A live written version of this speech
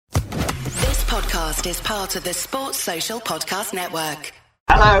podcast is part of the Sports Social Podcast Network.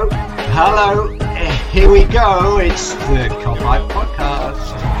 Hello. Here we go. It's the Cop-Out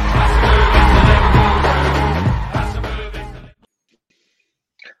Podcast.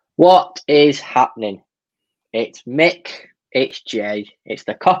 What is happening? It's Mick, it's Jay, it's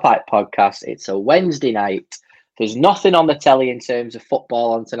the Cop-Out Podcast. It's a Wednesday night. There's nothing on the telly in terms of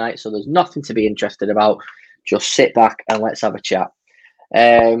football on tonight, so there's nothing to be interested about. Just sit back and let's have a chat.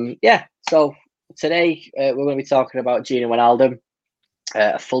 So today we're going to be talking about Gini Wijnaldum,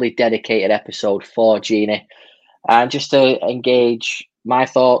 a fully dedicated episode for Gini, and just to engage my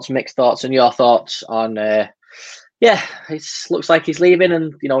thoughts, Mick's thoughts, and your thoughts on. It looks like he's leaving,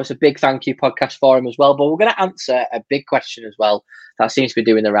 and it's a big thank you podcast for him as well. But we're going to answer a big question as well that seems to be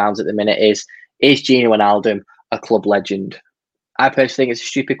doing the rounds at the minute: is Gini Wijnaldum a club legend? I personally think it's a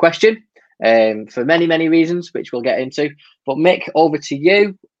stupid question. For many, many reasons, which we'll get into. But Mick, over to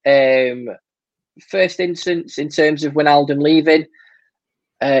you. First instance, in terms of Wijnaldum leaving,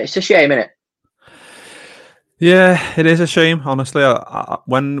 it's a shame, isn't it? Yeah, it is a shame, honestly.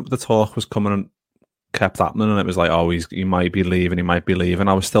 When the talk was coming and kept happening, and it was like, he might be leaving,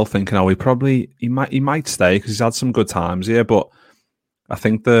 I was still thinking, he might stay because he's had some good times here. But I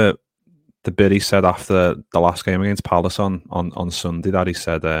think the bit he said after the last game against Palace on Sunday, that he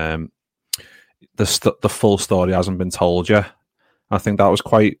said, the full story hasn't been told yet. I think that was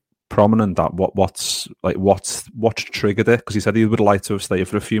quite prominent. That what's triggered it, because he said he would like to have stayed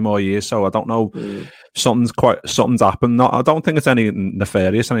for a few more years. So I don't know, something's happened. I don't think it's any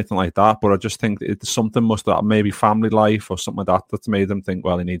nefarious, anything like that. But I just think something must have, maybe family life or something like that, that's made him think,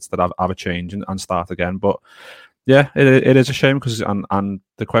 well, he needs to have a change and start again. But yeah, it is a shame because and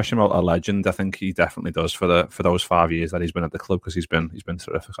the question about a legend, I think he definitely does for those 5 years that he's been at the club, because he's been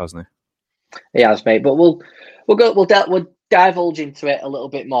terrific, hasn't he? He has, mate. But we'll divulge into it a little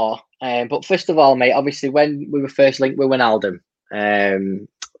bit more. But first of all, mate, obviously when we were first linked with Wijnaldum,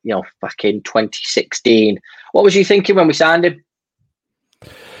 back in 2016, what was you thinking when we signed him?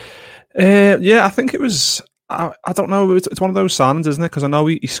 I think it was. I don't know. It's one of those signings, isn't it? Because I know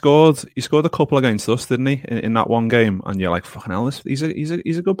he scored a couple against us, didn't he? In that one game, and you're like, fucking hell, he's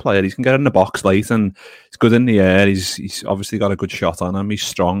a good player. He can get in the box late, and he's good in the air. He's obviously got a good shot on him. He's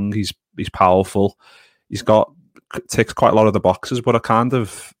strong. He's powerful. He's ticks quite a lot of the boxes. But like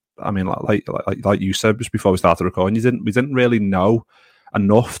you said just before we started recording, we didn't really know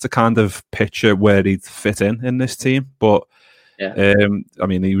enough to kind of picture where he'd fit in this team, but. Yeah.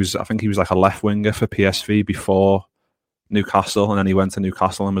 He was like a left winger for PSV before Newcastle, and then he went to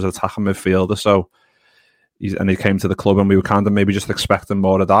Newcastle and was an attacking midfielder. So he came to the club, and we were kind of maybe just expecting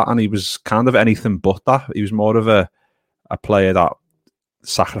more of that. And he was kind of anything but that. He was more of a player that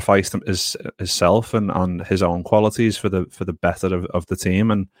sacrificed himself and his own qualities for the better of the team.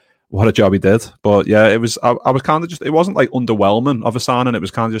 And what a job he did. But yeah, it was. I was kind of just. It wasn't like underwhelming of a signing. It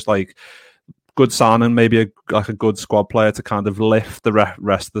was kind of just like. Good signing, maybe a good squad player to kind of lift the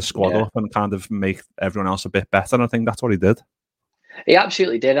rest of the squad up and kind of make everyone else a bit better. And I think that's what he did. He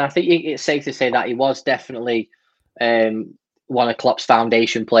absolutely did. And I think it's safe to say that he was definitely one of Klopp's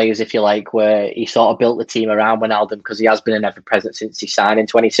foundation players, if you like, where he sort of built the team around Wijnaldum, because he has been an ever-present since he signed in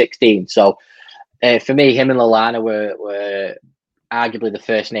 2016. So for me, him and Lallana were arguably the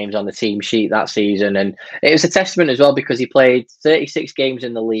first names on the team sheet that season. And it was a testament as well, because he played 36 games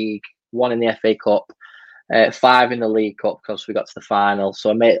in the league, 1 in the FA Cup, 5 in the League Cup, because we got to the final. So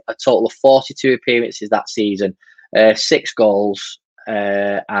I made a total of 42 appearances that season, 6 goals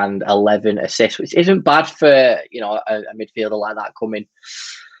and 11 assists, which isn't bad for a midfielder like that coming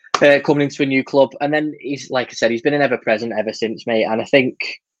into a new club. And then he's, like I said, he's been an ever-present ever since, mate. And I think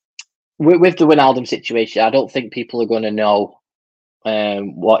with the Wijnaldum situation, I don't think people are going to know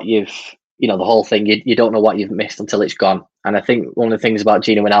what you've. The whole thing, you don't know what you've missed until it's gone. And I think one of the things about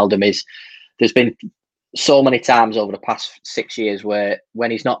Gini Wijnaldum is there's been so many times over the past 6 years where when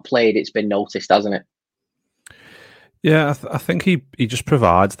he's not played, it's been noticed, hasn't it? Yeah, I think he just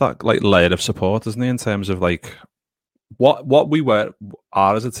provides that like layer of support, doesn't he, in terms of like what we are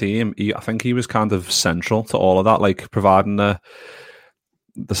as a team. I think he was kind of central to all of that, like providing the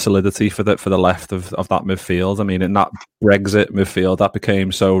solidity for the left of that midfield. I mean, in that Brexit midfield that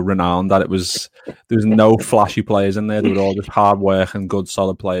became so renowned that there was no flashy players in there. They were all just hard work and good,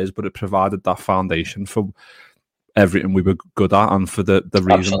 solid players, but it provided that foundation for everything we were good at and for the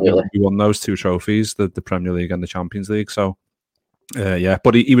reason we won those 2 trophies, the Premier League and the Champions League. So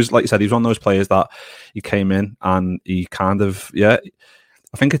but he was, like you said, he was one of those players that he came in and he kind of, I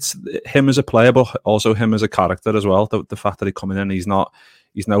think it's him as a player, but also him as a character as well. The fact that he coming in, he's not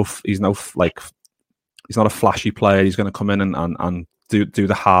a flashy player. He's going to come in and do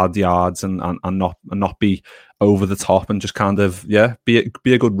the hard yards and not be over the top, and just kind of be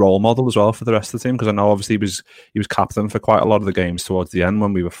a good role model as well for the rest of the team. Because I know obviously he was captain for quite a lot of the games towards the end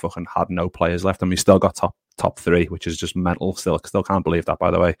when we were fucking had no players left, and we still got top 3, which is just mental. Still can't believe that,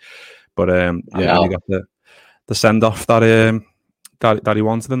 by the way. But and he got the send off that he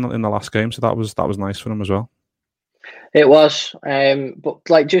wanted in the last game, so that was nice for him as well. It was, but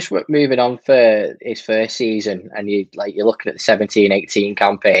like just moving on for his first season, and you're looking at the 17-18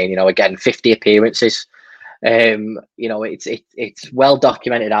 campaign. Again, 50 appearances. It's well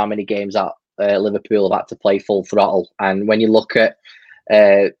documented how many games that Liverpool have had to play full throttle, and when you look at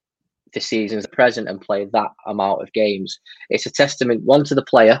the seasons present and play that amount of games, it's a testament one to the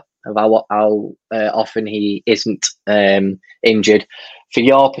player of how often he isn't injured. For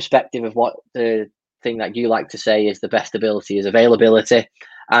your perspective of what the thing that you like to say is the best ability is availability,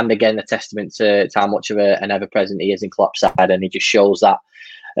 and again a testament to how much of an ever-present he is in Klopp's side, and he just shows that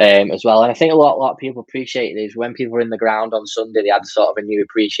as well. And I think a lot of people appreciate it is when people were in the ground on Sunday, they had sort of a new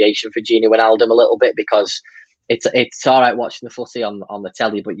appreciation for Gini Wijnaldum a little bit, because it's all right watching the footy on the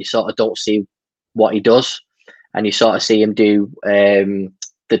telly, but you sort of don't see what he does, and you sort of see him do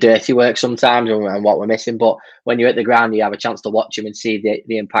the dirty work sometimes, and what we're missing. But when you're at the ground, you have a chance to watch him and see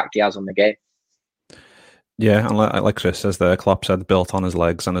the impact he has on the game. Yeah, and like Chris says there, Klopp said built on his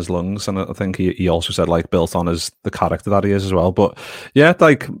legs and his lungs, and I think he also said built on the character that he is as well. But yeah,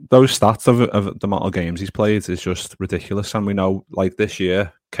 those stats of the amount of games he's played is just ridiculous, and we know this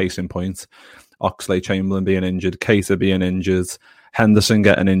year, case in point, Oxlade-Chamberlain being injured, Keita being injured, Henderson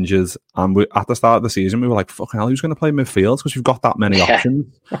getting injured, and at the start of the season we were like, fucking hell, who's going to play midfield, because we've got that many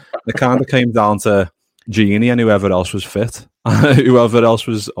options. It kind of came down to Gini and whoever else was fit. Whoever else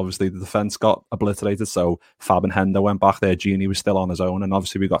was, obviously the defence got obliterated, so Fab and Hendo went back there. Gini was still on his own, and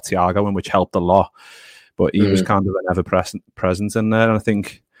obviously we got Thiago in, which helped a lot, but he was kind of an ever-present presence in there. And I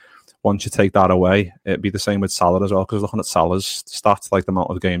think once you take that away, it'd be the same with Salah as well, because looking at Salah's stats, the amount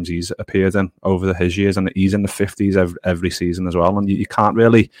of games he's appeared in over his years, and he's in the 50s every season as well, and you can't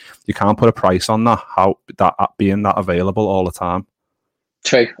put a price on that, how that being that available all the time.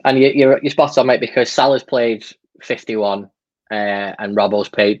 True, and you're spot on, mate, because Salah's played 51 and Robbo's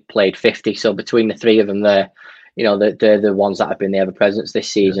played 50. So between the three of them, they're the ones that have been the ever-presents this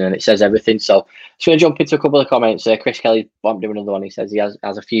season, and it says everything. So just going to jump into a couple of comments. Chris Kelly bumped him another one. He says he has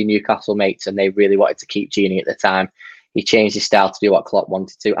a few Newcastle mates, and they really wanted to keep Gini at the time. He changed his style to do what Klopp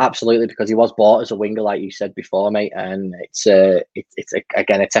wanted to. Absolutely, because he was bought as a winger, like you said before, mate. And it's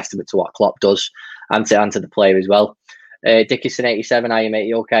again a testament to what Klopp does and to the player as well. Dickinson 87, are you, mate?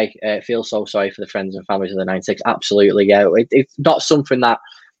 You okay? Feel so sorry for the friends and families of the 96. Absolutely, yeah. It's not something that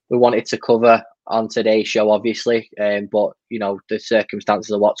we wanted to cover on today's show, obviously, but the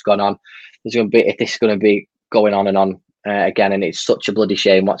circumstances of what's gone on, this is going to be going on and on again, and it's such a bloody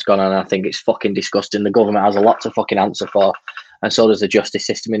shame what's gone on. I think it's fucking disgusting. The government has a lot to fucking answer for, and so does the justice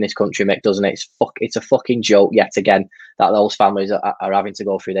system in this country, Mick, doesn't it? It's a fucking joke yet again that those families are having to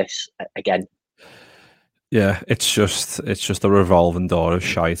go through this again. Yeah, it's just a revolving door of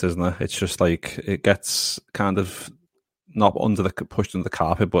shite, isn't it? It's just it gets kind of not pushed under the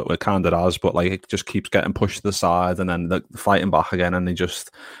carpet, but it kind of has. But it just keeps getting pushed to the side, and then fighting back again, and they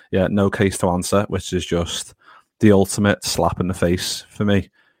just no case to answer, which is just the ultimate slap in the face for me.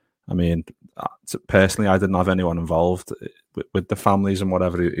 I mean, personally, I didn't have anyone involved with the families and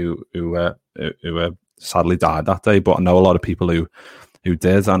whatever who sadly died that day, but I know a lot of people who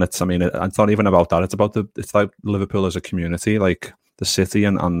did, and it's not even about that. It's like Liverpool as a community, like the city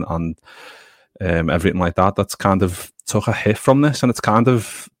and everything like that. That's kind of took a hit from this, and it's kind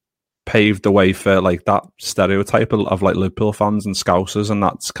of paved the way for that stereotype of Liverpool fans and Scousers, and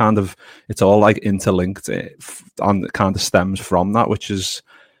that's kind of, it's all interlinked, and it kind of stems from that, which is,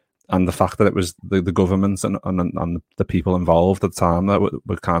 and the fact that it was the government and the people involved at the time that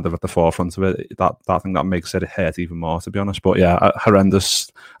were kind of at the forefront of it, that thing that makes it hurt even more, to be honest. But yeah,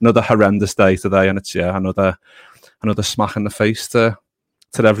 another horrendous day today, and it's another smack in the face to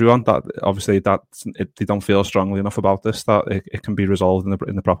everyone that obviously they don't feel strongly enough about this, that it can be resolved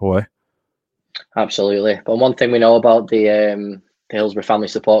in the proper way. Absolutely. But one thing we know about the Hillsborough Family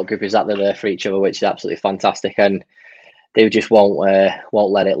Support Group is that they're there for each other, which is absolutely fantastic, and they just won't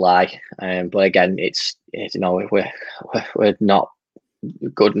let it lie. But again, it's we're not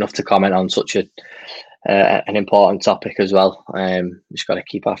good enough to comment on such an important topic as well. Just got to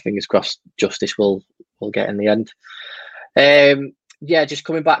keep our fingers crossed. Justice will get in the end. Just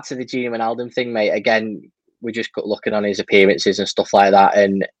coming back to the Gini Wijnaldum thing, mate. Again, we're just looking on his appearances and stuff like that,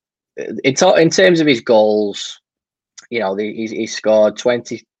 and in terms of his goals, he scored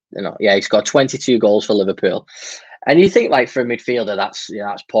 20. He scored 22 goals for Liverpool. And you think, like, for a midfielder, that's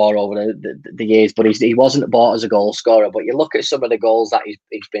poor over the years, but he wasn't bought as a goal scorer. But you look at some of the goals that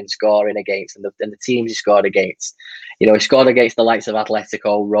he's been scoring against, and the teams he scored against. He scored against the likes of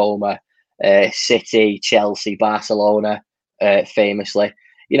Atletico, Roma, City, Chelsea, Barcelona, famously.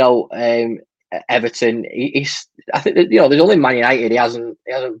 Everton. I think that, there's only Man United he hasn't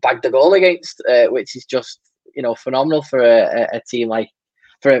bagged a goal against, which is just phenomenal for a team like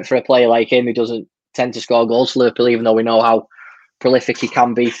for a player like him who doesn't tend to score goals for Liverpool, even though we know how prolific he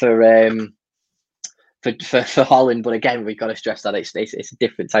can be for Holland. But again, we've got to stress that it's a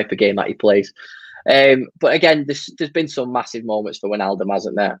different type of game that he plays. But again, there's been some massive moments for Wijnaldum,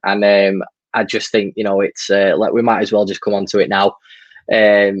 hasn't there? And I just think it's like we might as well just come on to it now.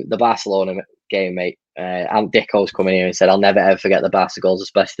 The Barcelona game, mate. And Dicko's coming here and said, "I'll never ever forget the Barca goals,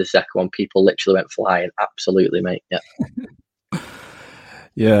 especially the second one. People literally went flying." Absolutely, mate. Yeah.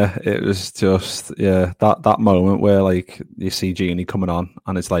 Yeah, it was just that moment where like you see Gini coming on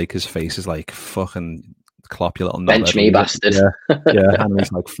and it's like his face is like fucking Klopp, you little bench me bastard. Yeah, and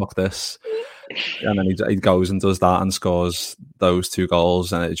he's like fuck this, and then he goes and does that and scores those 2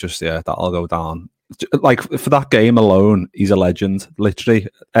 goals, and it just that'll go down. Like for that game alone, he's a legend. Literally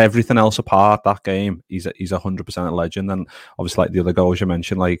everything else apart, that game, he's 100% a legend. And obviously, like the other goals you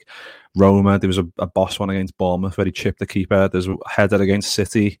mentioned, like Roma, there was a boss one against Bournemouth where he chipped the keeper. There's a header against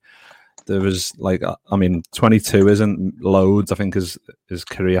City. There was 22 isn't loads. I think his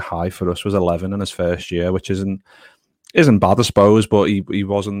career high for us was 11 in his first year, which isn't bad, I suppose. But he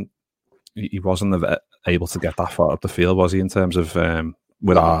wasn't able to get that far up the field, was he? In terms of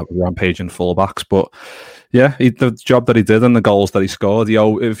with our rampaging fullbacks, but the job that he did and the goals that he scored.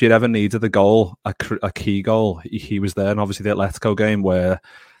 If you'd ever needed a goal, a key goal, he was there. And obviously the Atletico game where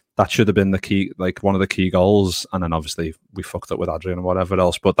that should have been the key, like one of the key goals. And then obviously we fucked up with Adrian and whatever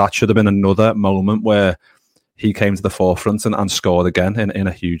else. But that should have been another moment where he came to the forefront and scored again in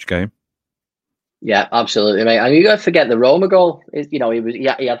a huge game. Yeah, absolutely, mate. And you got to forget the Roma goal. He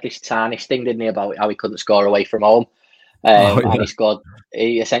had this tarnish thing, didn't he, about how he couldn't score away from home. And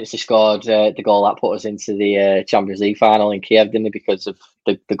he essentially scored the goal that put us into the Champions League final in Kiev, didn't he, because of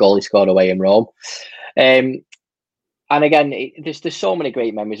the goal he scored away in Rome. And again, there's so many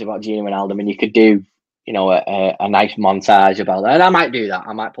great memories about Gini Wijnaldum, and you could do a nice montage about that. And I might do that.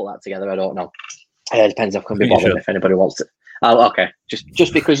 I might put that together. I don't know. It depends if I can be bothered if anybody wants to. Oh, okay.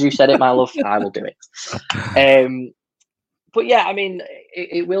 Just because you said it, my love, I will do it. But yeah, I mean,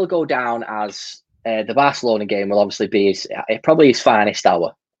 it will go down as the Barcelona game will obviously be probably his finest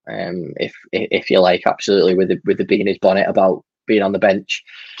hour, if you like, absolutely, with the bee in his bonnet about being on the bench.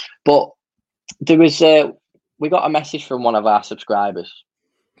 But there was we got a message from one of our subscribers,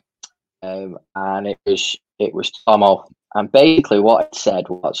 and it was Tomo, and basically what it said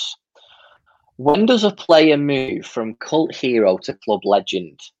was, when does a player move from cult hero to club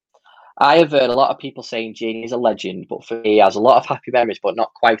legend? I have heard a lot of people saying Gini is a legend, but for me, he has a lot of happy memories, but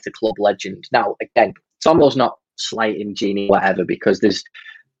not quite a club legend. Now, again, Tomo's not slighting Gini, whatever, because there's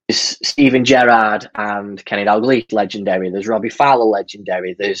Steven Gerrard and Kenny Dalglish legendary. There's Robbie Fowler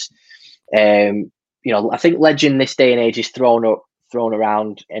legendary. There's, I think legend this day and age is thrown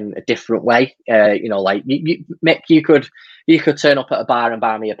around in a different way. Like Mick, you could turn up at a bar and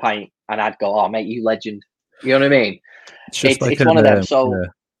buy me a pint, and I'd go, "Oh, mate, you legend." You know what I mean? It's one of them. So. Yeah.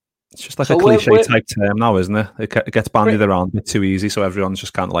 It's just like a cliche type term now, isn't it? It gets bandied around a bit too easy, so everyone's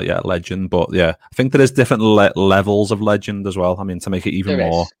just kind of like, legend. But yeah, I think there is different levels of legend as well. I mean, to make it even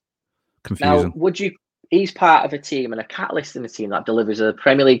more confusing. Now, he's part of a team and a catalyst in a team that delivers a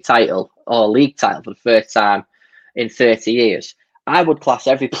Premier League title or a league title for the first time in 30 years. I would class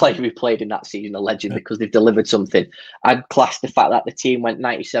every player who played in that season a legend because they've delivered something. I'd class the fact that the team went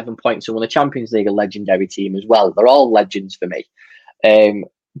 97 points and won the Champions League a legendary team as well. They're all legends for me.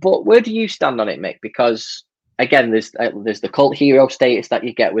 But where do you stand on it, Mick? Because again, there's the cult hero status that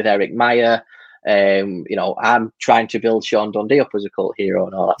you get with Eric Meyer. I'm trying to build Sean Dundee up as a cult hero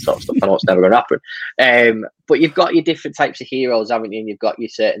and all that sort of stuff. I know it's never going to happen. But you've got your different types of heroes, haven't you? And you've got your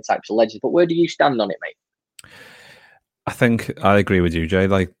certain types of legends. But where do you stand on it, mate? I think I agree with you, Jay.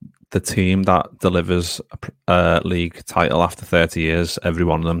 Like the team that delivers a league title after 30 years, every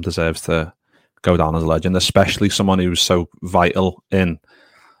one of them deserves to go down as a legend, especially someone who's so vital in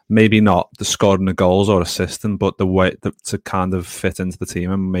maybe not the scoring of goals or assisting, but the way to kind of fit into the team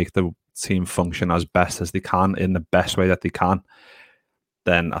and make the team function as best as they can in the best way that they can.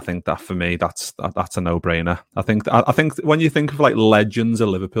 Then I think that for me, that's a no-brainer. I think when you think of like legends of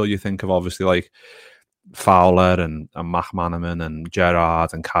Liverpool, you think of obviously like Fowler and McManaman and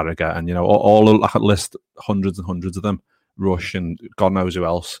Gerrard and Carragher and all I could list hundreds and hundreds of them, Rush and God knows who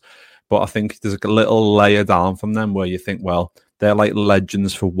else. But I think there's a little layer down from them where you think, well, they're like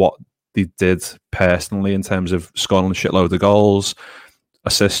legends for what they did personally in terms of scoring a shitload of goals,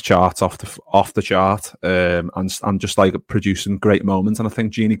 assist charts off the chart, and just like producing great moments. And I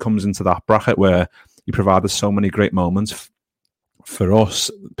think Gini comes into that bracket where he provided so many great moments for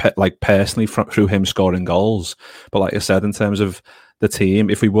us, like personally through him scoring goals. But like I said, in terms of the team,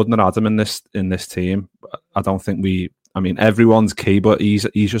 if we wouldn't have had him in this team, I don't think I mean, everyone's key, but he's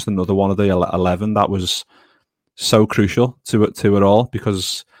just another one of the 11 that was so crucial to it all,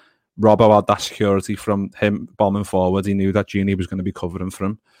 because Robbo had that security from him bombing forward. He knew that Gini was going to be covering for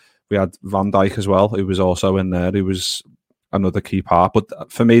him. We had Van Dijk as well, who was also in there. He was another key part. But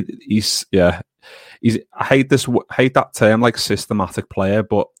for me, I hate that term, like systematic player,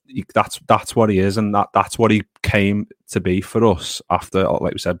 but that's what he is, and that's what he came to be for us after,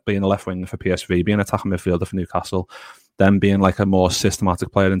 like we said, being a left winger for PSV, being attacking midfielder for Newcastle, then being like a more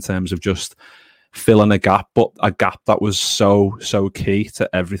systematic player in terms of just filling a gap, but a gap that was so key to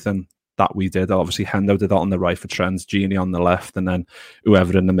everything that we did. Obviously, Hendo did that on the right for Trent, Gini on the left, and then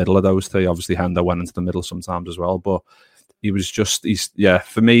whoever in the middle of those three. Obviously, Hendo went into the middle sometimes as well, but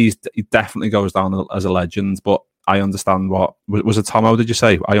for me, he definitely goes down as a legend. But I understand what was it, Tomo? Did you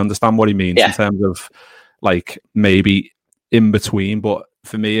say? I understand what he means in terms of like maybe in between. But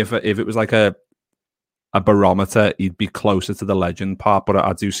for me, if it was like a barometer, he'd be closer to the legend part. But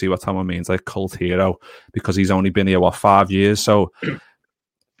I do see what Tomo means, like cult hero, because he's only been here 5 years. So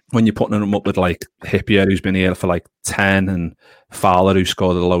when you're putting him up with like Hippier, who's been here for like 10, and Fowler, who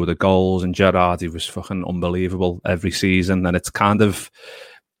scored a load of goals, and Gerrard, who was fucking unbelievable every season, then it's kind of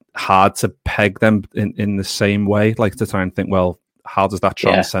hard to peg them in the same way, like to try and think, well, how does that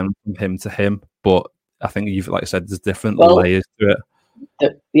transcend from him to him? But I think like I said, there's different layers to it.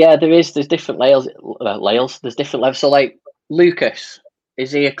 There's different layers. There's different levels. So like Lucas,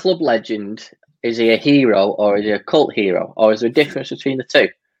 is he a club legend? Is he a hero, or is he a cult hero, or is there a difference between the two?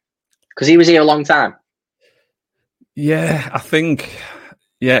 Because he was here a long time. Yeah, I think,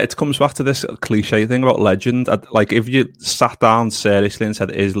 it comes back to this cliche thing about legend. Like, if you sat down seriously and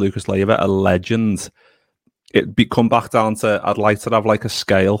said, is Lucas Leiva a legend? It'd come back down to, I'd like to have like a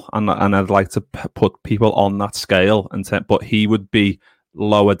scale, and I'd like to put people on that scale, but he would be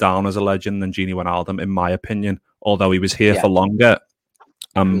lower down as a legend than Gini Wijnaldum, in my opinion, although he was here for longer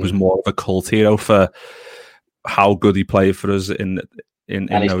and was more of a cult hero for how good he played for us in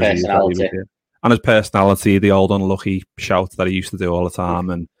his personality. And his personality, the old unlucky shout that he used to do all the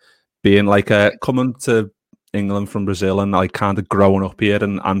time, and being like coming to England from Brazil and like kind of growing up here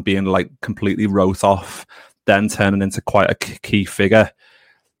and being like completely wrote off, then turning into quite a key figure.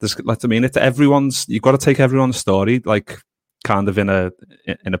 There's, like, I mean, it's everyone's. You've got to take everyone's story like kind of in a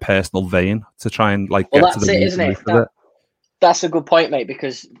personal vein to try and like get to the isn't it? That's a good point, mate.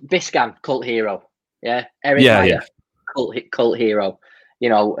 Because Biscan, cult hero, Eric, cult hero. You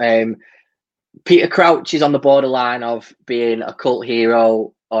know, Peter Crouch is on the borderline of being a cult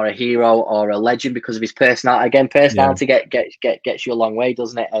hero or a legend because of his personality. Again, personality gets you a long way,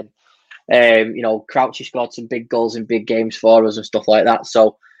 doesn't it? And you know, Crouch has scored some big goals in big games for us and stuff like that.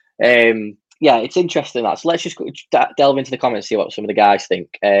 So it's interesting that. So let's just delve into the comments, see what some of the guys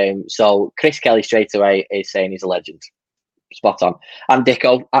think. So Chris Kelly straight away is saying he's a legend. Spot on. And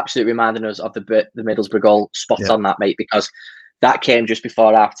Dicko absolutely reminding us of the Middlesbrough goal. Spot on that, mate, because that came just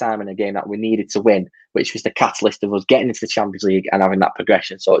before half time in a game that we needed to win, which was the catalyst of us getting into the Champions League and having that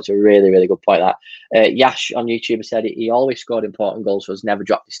progression. So it's a really, really good point. That Yash on YouTube said he always scored important goals for us, never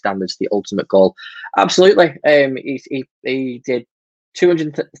dropped his standards, the ultimate goal. Absolutely. He did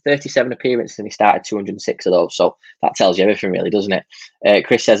 237 appearances and he started 206 of those. So that tells you everything, really, doesn't it?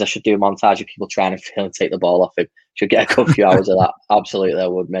 Chris says I should do a montage of people trying to feel and take the ball off him. Should get a good few hours of that. Absolutely, I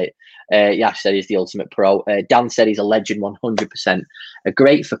would, mate. Yash said he's the ultimate pro. Dan said he's a legend 100%.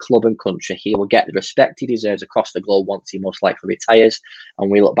 Great for club and country. He will get the respect he deserves across the globe once he most likely retires.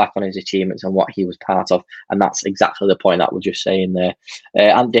 And we look back on his achievements and what he was part of. And that's exactly the point that we're just saying there.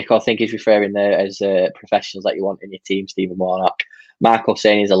 And Dick, I think he's referring there as professionals that you want in your team, Stephen Warnock. Marco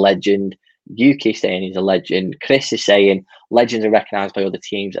saying he's a legend. Yuki saying he's a legend. Chris is saying legends are recognised by other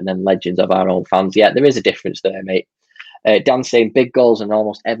teams and then legends of our own fans. Yeah, there is a difference there, mate. Dan saying big goals and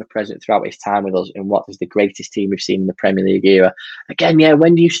almost ever present throughout his time with us in what is the greatest team we've seen in the Premier League era. Again,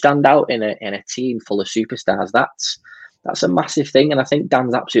 when do you stand out in a team full of superstars? That's a massive thing, and I think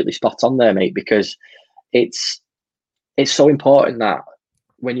Dan's absolutely spot on there, mate, because it's so important that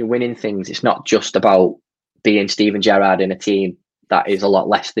when you're winning things, it's not just about being Steven Gerrard in a team that is a lot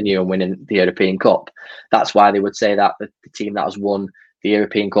less than you and winning the European Cup. That's why they would say that the team that has won the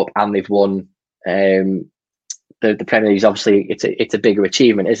European Cup and they've won the Premier League is obviously it's a bigger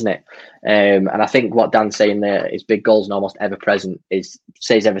achievement, isn't it? And I think what Dan's saying there is big goals and almost ever present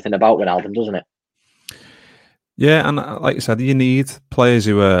says everything about Wijnaldum, doesn't it? Yeah, and like you said, you need players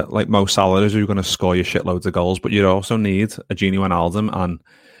who are like Mo Salah, who are going to score you shitloads of goals, but you also need a Gini Wijnaldum, and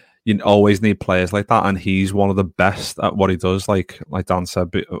you always need players like that, and he's one of the best at what he does. Like Dan said,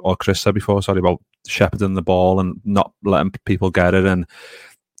 or Chris said before, sorry, about shepherding the ball and not letting people get it, and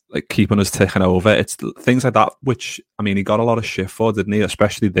like keeping us ticking over. It's things like that, which, I mean, he got a lot of shit for, didn't he?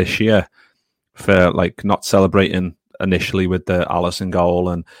 Especially this year, for like not celebrating initially with the Alisson goal,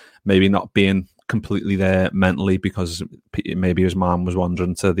 and maybe not being completely there mentally because maybe his mum was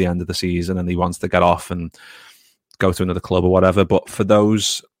wandering to the end of the season and he wants to get off and go to another club or whatever. But for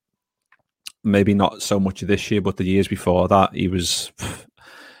those, maybe not so much this year, but the years before that, he was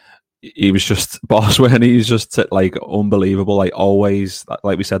just boss when he's just like unbelievable, like always,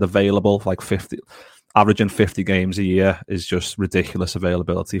 like we said, available, like averaging 50 games a year is just ridiculous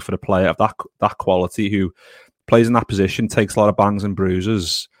availability for a player of that quality who plays in that position, takes a lot of bangs and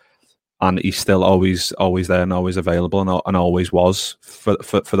bruises, and he's still always there and always available, and always was for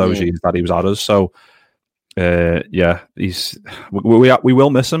those years that he was at us. So we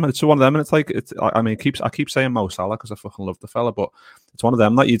will miss him. It's one of them, and it's like I keep saying Mo Salah because I fucking love the fella, but it's one of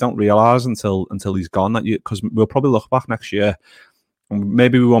them that you don't realise until he's gone, because we'll probably look back next year and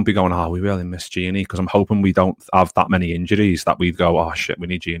maybe we won't be going, we really miss Gini, because I'm hoping we don't have that many injuries that we'd go, oh shit, we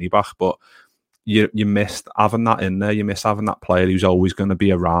need Gini back. But you missed having that in there. You miss having that player who's always going to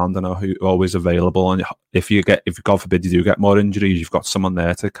be around and who's always available. And if God forbid you do get more injuries, you've got someone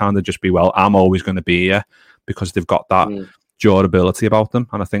there to kind of just be, well, I'm always going to be here, because they've got that durability about them.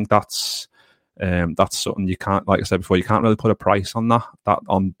 And I think that's something you can't, like I said before, you can't really put a price on that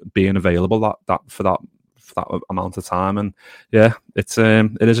on being available that for that amount of time. And yeah, it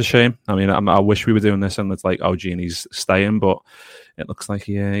is a shame. I mean, I wish we were doing this and it's like, oh, Gini's staying, but it looks like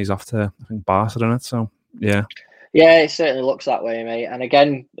he's off to, I think, Barca, isn't it? So yeah, it certainly looks that way, mate. And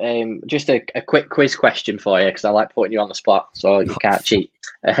again, just a quick quiz question for you, because I like putting you on the spot, so you can't cheat.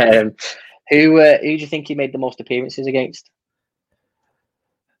 Who do you think he made the most appearances against?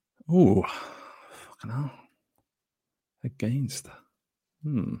 Ooh, fucking hell. Against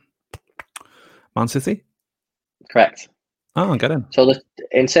Man City? Correct. Oh, get in. So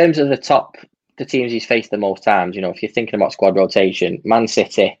in terms of the teams he's faced the most times, if you're thinking about squad rotation, Man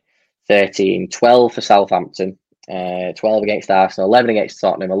City, 13, 12 for Southampton, 12 against Arsenal, 11 against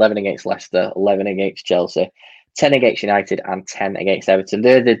Tottenham, 11 against Leicester, 11 against Chelsea, 10 against United, and 10 against Everton.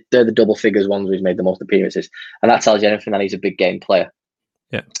 They're the double figures ones who's made the most appearances, and that tells you anything that he's a big game player.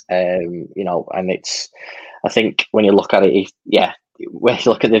 Yeah. And it's, I think when you look at it, when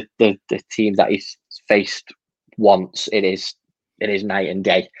you look at the teams that he's faced once, it is night and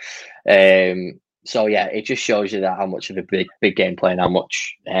day. So yeah, it just shows you that how much of a big game player and how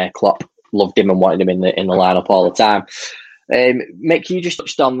much Klopp loved him and wanted him in the lineup all the time. Mick, you just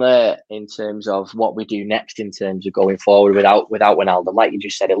touched on there in terms of what we do next in terms of going forward without Wijnaldum. Like you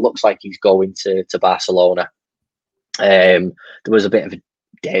just said, it looks like he's going to Barcelona. There was a bit of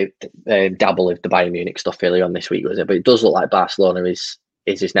a dabble of the Bayern Munich stuff earlier on this week, was it? But it does look like Barcelona is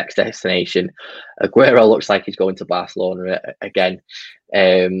his next destination. Aguero looks like he's going to Barcelona again.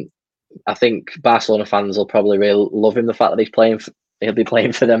 I think Barcelona fans will probably really love him, the fact that he'll be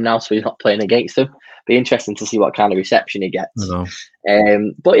playing for them now, so he's not playing against them. Be interesting to see what kind of reception he gets.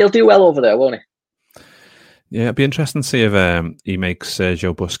 But he'll do well over there, won't he? Yeah, it'd be interesting to see if he makes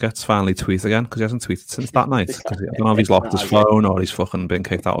Sergio Busquets finally tweet again, because he hasn't tweeted since that night. I don't know if he's locked his phone or he's fucking been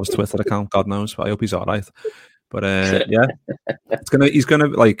kicked out of his Twitter account. God knows, but I hope he's all right. But he's gonna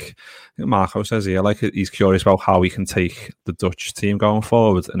like Marco says here, like he's curious about how he can take the Dutch team going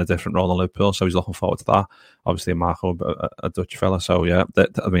forward in a different role than Liverpool. So he's looking forward to that. Obviously, Marco, a Dutch fella. So yeah,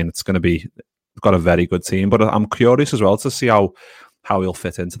 I mean, it's going to be got a very good team. But I'm curious as well to see how he'll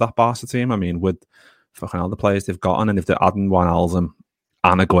fit into that Barca team. I mean, with fucking all the players they've gotten, and if they're adding Wijnaldum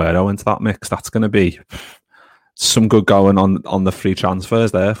and Aguero into that mix, that's going to be some good going on the free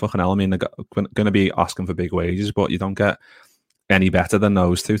transfers there. Fucking hell, I mean, they're going to be asking for big wages, but you don't get any better than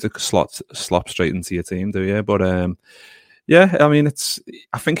those two to slop straight into your team, do you? But yeah, I mean,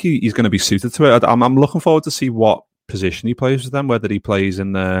 I think he's going to be suited to it. I'm looking forward to see what position he plays with them, whether he plays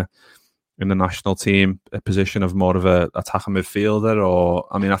in the national team, a position of more of a attacking midfielder, or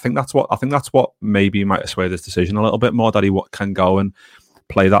I mean, I think that's what maybe might sway this decision a little bit more, that he can go and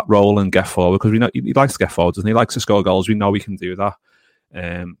play that role and get forward, because we know he likes to get forward, doesn't he? He likes to score goals. We know he can do that.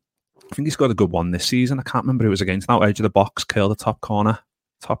 I think he's got a good one this season. I can't remember who it was against now. Edge of the box, curl the top corner,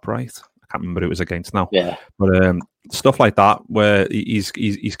 top right. I can't remember who it was against now. Yeah. But stuff like that where he's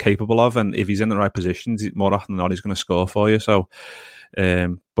capable of, and if he's in the right positions, more often than not, he's going to score for you. So,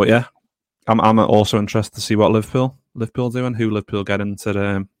 but yeah, I'm also interested to see what Liverpool do and who Liverpool get in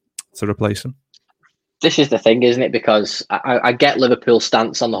to replace him. This is the thing, isn't it? Because I get Liverpool's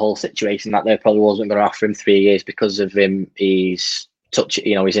stance on the whole situation that they probably wasn't going to offer him 3 years because of him. He's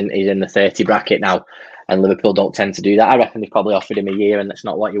in the 30 bracket now, and Liverpool don't tend to do that. I reckon they probably offered him a year, and that's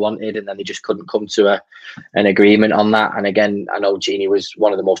not what he wanted, and then they just couldn't come to an agreement on that. And again, I know Gini was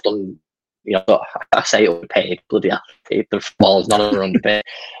one of the most I say underpaid, bloody hell, the footballers, none of them are underpaid.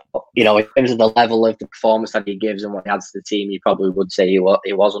 But, in terms of the level of the performance that he gives and what he adds to the team, you probably would say he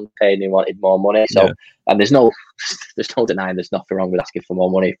was underpaid and he wanted more money. So, and there's no denying there's nothing wrong with asking for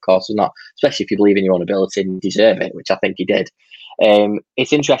more money. Of course, there's not, especially if you believe in your own ability and deserve it, which I think he did.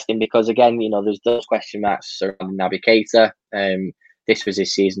 It's interesting because again, there's those question marks surrounding Naby Keita. This was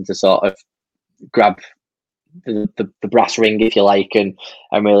his season to sort of grab the brass ring, if you like, and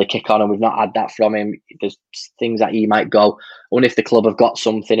really kick on, and we've not had that from him. There's things that he might go. I wonder if the club have got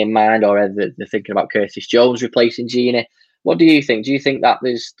something in mind, or they're thinking about Curtis Jones replacing Gini. What do you think? Do you think that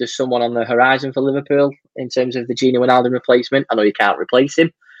there's someone on the horizon for Liverpool in terms of the Gini Wijnaldum replacement? I know you can't replace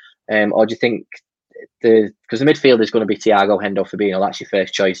him, or do you think because the midfield is going to be Thiago, Hendo, Fabinho? That's your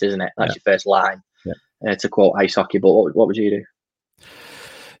first choice, isn't it? That's your first line. To quote ice hockey. But what would you do?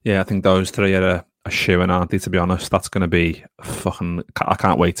 Yeah, I think those three are a shoe-in, aren't they, to be honest? That's going to be fucking... I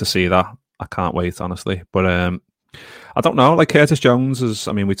can't wait to see that. I can't wait, honestly. But I don't know. Like Curtis Jones is...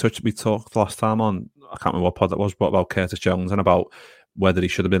 I mean, we talked last time on... I can't remember what pod that was, but about Curtis Jones and about whether he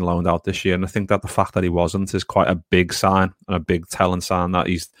should have been loaned out this year. And I think that the fact that he wasn't is quite a big sign and a big telling sign that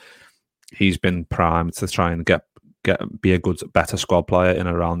he's been primed to try and be a better squad player in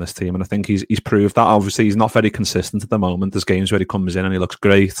and around this team. And I think he's proved that. Obviously, he's not very consistent at the moment. There's games where he comes in and he looks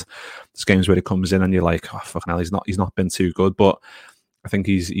great. There's games where he comes in and you're like, oh, fucking hell, he's not been too good. But I think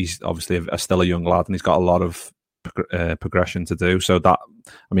he's obviously still a young lad and he's got a lot of progression to do. So that,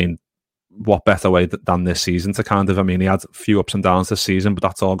 I mean, what better way than this season to kind of, I mean, he had a few ups and downs this season, but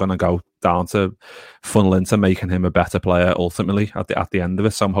that's all going to go down to funnel into making him a better player ultimately at the end of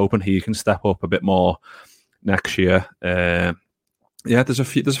it. So I'm hoping he can step up a bit more next year. There's a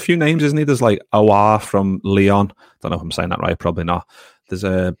few names, isn't he? There's like Awar from Lyon. Don't know if I'm saying that right. Probably not. There's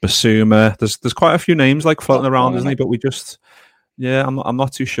a Basuma. There's quite a few names like floating around, isn't he? But we just, I'm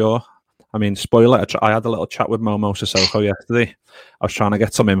not too sure. I mean, spoiler. I had a little chat with Momo Sissoko yesterday. I was trying to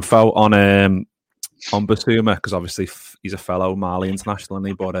get some info on Basuma because obviously he's a fellow Mali international, isn't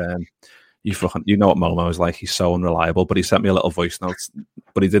he? But you know what Momo is like. He's so unreliable. But he sent me a little voice note,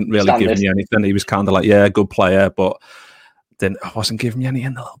 but he didn't really give me anything. He was kind of like, yeah, good player, but I wasn't giving you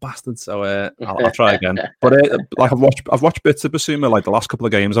anything, the little bastard. So I'll try again. But like I've watched bits of Basuma. Like the last couple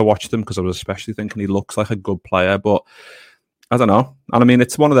of games, I watched him because I was especially thinking he looks like a good player, but I don't know. And I mean,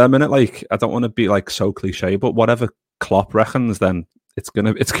 it's one of them, innit? Like, I don't want to be like so cliche, but whatever Klopp reckons, then it's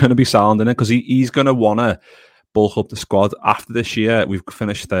gonna be sound, innit? Because he's gonna want to bulk up the squad after this year. We've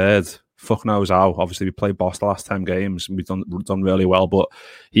finished third. Fuck knows how. Obviously, we played Boss the last 10 games and we've done really well, but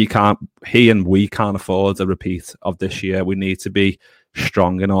he and we can't afford a repeat of this year. We need to be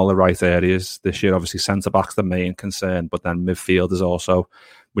strong in all the right areas this year. Obviously, centre back's the main concern, but then midfield is also,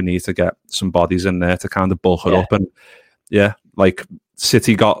 we need to get some bodies in there to kind of bulk it up. And like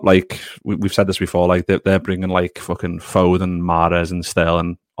City got, like we've said this before, like they're bringing like fucking Foden, Mahrez and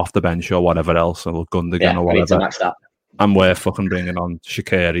Sterling off the bench or whatever else, or Gundogan or whatever. And we're fucking bringing on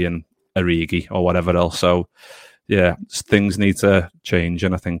Shaqiri and Origi or whatever else. So things need to change,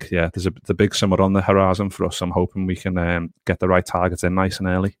 and I think there's a big summer on the horizon for us. I'm hoping we can get the right targets in nice and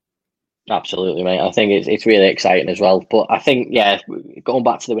early. Absolutely, mate. I think it's really exciting as well. But I think going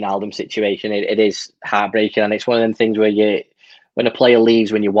back to the Wijnaldum situation, it is heartbreaking, and it's one of them things where when a player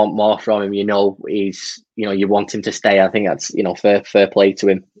leaves, when you want more from him, you want him to stay. I think that's fair play to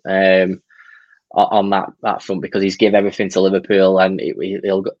him on that front, because he's give everything to Liverpool, and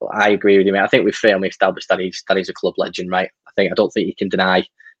I agree with you, mate. I think we've firmly established that he's a club legend, right? I don't think you can deny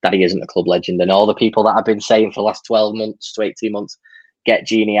that he isn't a club legend, and all the people that have been saying for the last 12 months to 18 months, get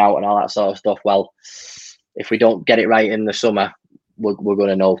Gini out and all that sort of stuff. Well, if we don't get it right in the summer, we're going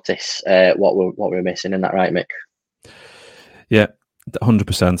to notice what we're missing. Isn't that right, Mick? Yeah,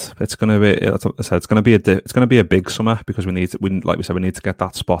 100%. It's going to be. It's going to be a big summer because we need to get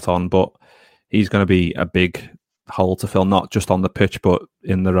that spot on. But he's going to be a big hole to fill, not just on the pitch, but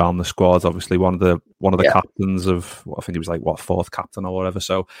in around the squad. Obviously, one of the captains of I think he was like fourth captain or whatever.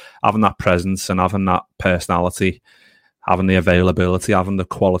 So having that presence and having that personality, having the availability, having the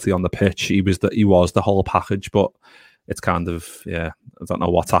quality on the pitch, he was the whole package. But it's kind of I don't know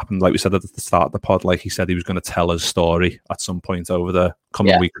what's happened. Like we said at the start of the pod, like he said he was going to tell his story at some point over the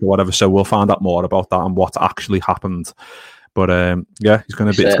coming week or whatever. So we'll find out more about that and what actually happened. But he's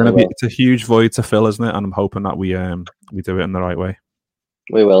going to be. It's a huge void to fill, isn't it? And I'm hoping that we do it in the right way.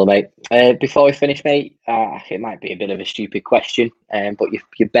 We will, mate. Before we finish, mate, it might be a bit of a stupid question, but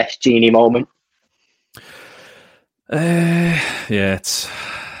your best Gini moment. It's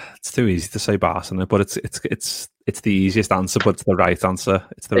too easy to say Barcelona, but it's the easiest answer, but it's the right answer.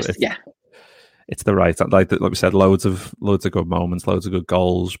 It's the right, like we said, loads of good moments, loads of good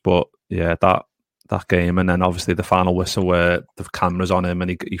goals. But yeah, that game, and then obviously the final whistle where the camera's on him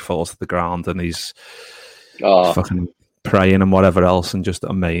and he falls to the ground and he's fucking praying and whatever else, and just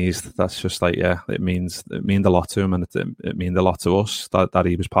amazed. That's just like, it means a lot to him, and it means a lot to us that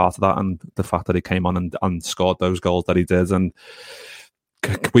he was part of that, and the fact that he came on and scored those goals that he did. And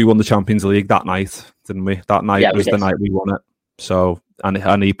we won the Champions League that night, didn't we? That night was the night we won it. So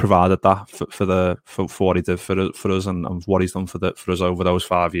and he provided that for what he did for us and what he's done for us over those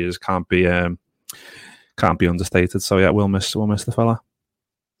 5 years can't be understated. So yeah, we'll miss the fella.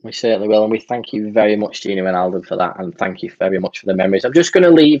 We certainly will, and we thank you very much, Gini Wijnaldum, for that, and thank you very much for the memories. I'm just going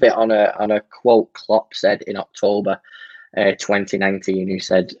to leave it on a quote Klopp said in October 2019, who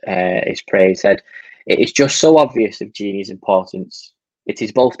said, his praise said, "It is just so obvious of Gini's importance. It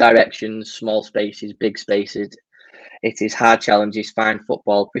is both directions, small spaces, big spaces. It is hard challenges, fine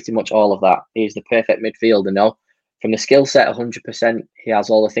football, pretty much all of that. He is the perfect midfielder, no? From the skill set, 100%, he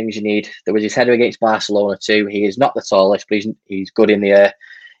has all the things you need. There was his header against Barcelona too. He is not the tallest, but he's good in the air.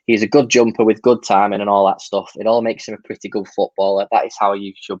 He's a good jumper with good timing and all that stuff. It all makes him a pretty good footballer. That is how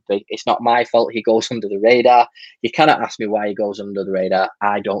you should be. It's not my fault he goes under the radar. You cannot ask me why he goes under the radar.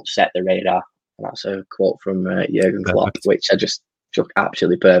 I don't set the radar." And that's a quote from Jurgen Klopp, which I just took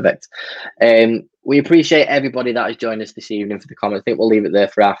absolutely perfect. We appreciate everybody that has joined us this evening for the comments. I think we'll leave it there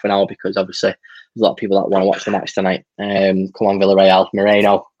for half an hour because obviously there's a lot of people that want to watch the match tonight. Come on, Villarreal,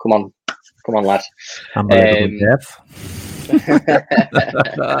 Moreno. Come on, lads.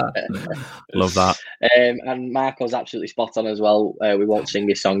 Love that. And Marco's absolutely spot on as well. We won't sing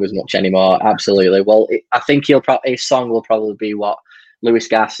his song as much anymore. Absolutely. Well, I think his song will probably be what Luis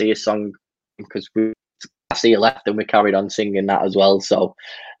Garcia's song, because Garcia left and we carried on singing that as well. So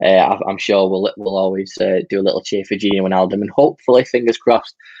I'm sure we'll always do a little cheer for Gini Wijnaldum, and hopefully, fingers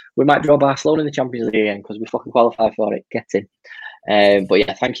crossed, we might draw Barcelona in the Champions League again because we fucking qualify for it. Get in. But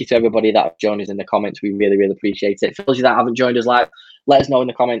yeah, thank you to everybody that joined us in the comments. We really, really appreciate it. For those of you that haven't joined us live, let us know in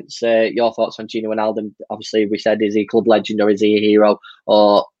the comments your thoughts on Gini Wijnaldum. Obviously, we said, is he club legend or is he a hero,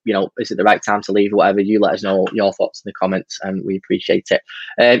 or is it the right time to leave? Whatever, you let us know your thoughts in the comments, and we appreciate it.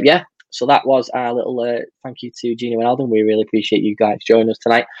 So that was our little thank you to Gini Wijnaldum. We really appreciate you guys joining us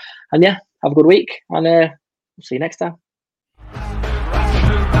tonight, and have a good week, and we'll see you next time.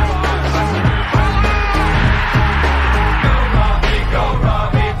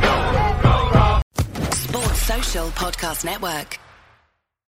 Sports Social Podcast Network.